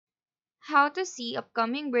How to see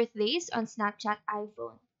upcoming birthdays on Snapchat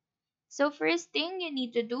iPhone. So first thing you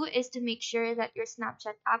need to do is to make sure that your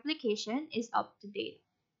Snapchat application is up to date.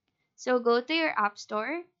 So go to your App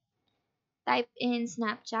Store, type in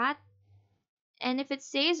Snapchat, and if it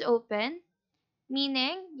says open,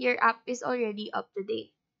 meaning your app is already up to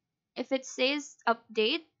date. If it says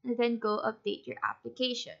update, then go update your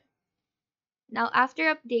application. Now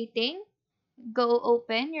after updating, go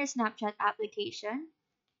open your Snapchat application.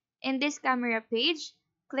 In this camera page,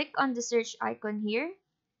 click on the search icon here,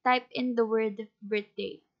 type in the word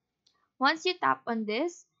birthday. Once you tap on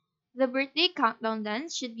this, the birthday countdown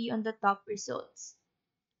lens should be on the top results.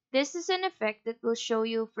 This is an effect that will show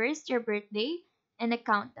you first your birthday and a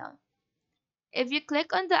countdown. If you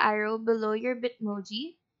click on the arrow below your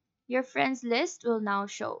Bitmoji, your friends list will now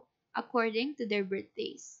show according to their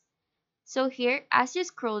birthdays. So here, as you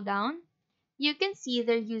scroll down, you can see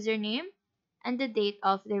their username and the date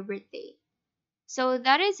of their birthday. So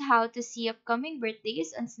that is how to see upcoming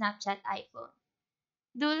birthdays on Snapchat iPhone.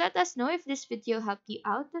 Do let us know if this video helped you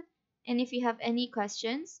out, and if you have any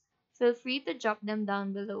questions, feel free to drop them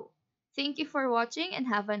down below. Thank you for watching and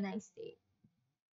have a nice day.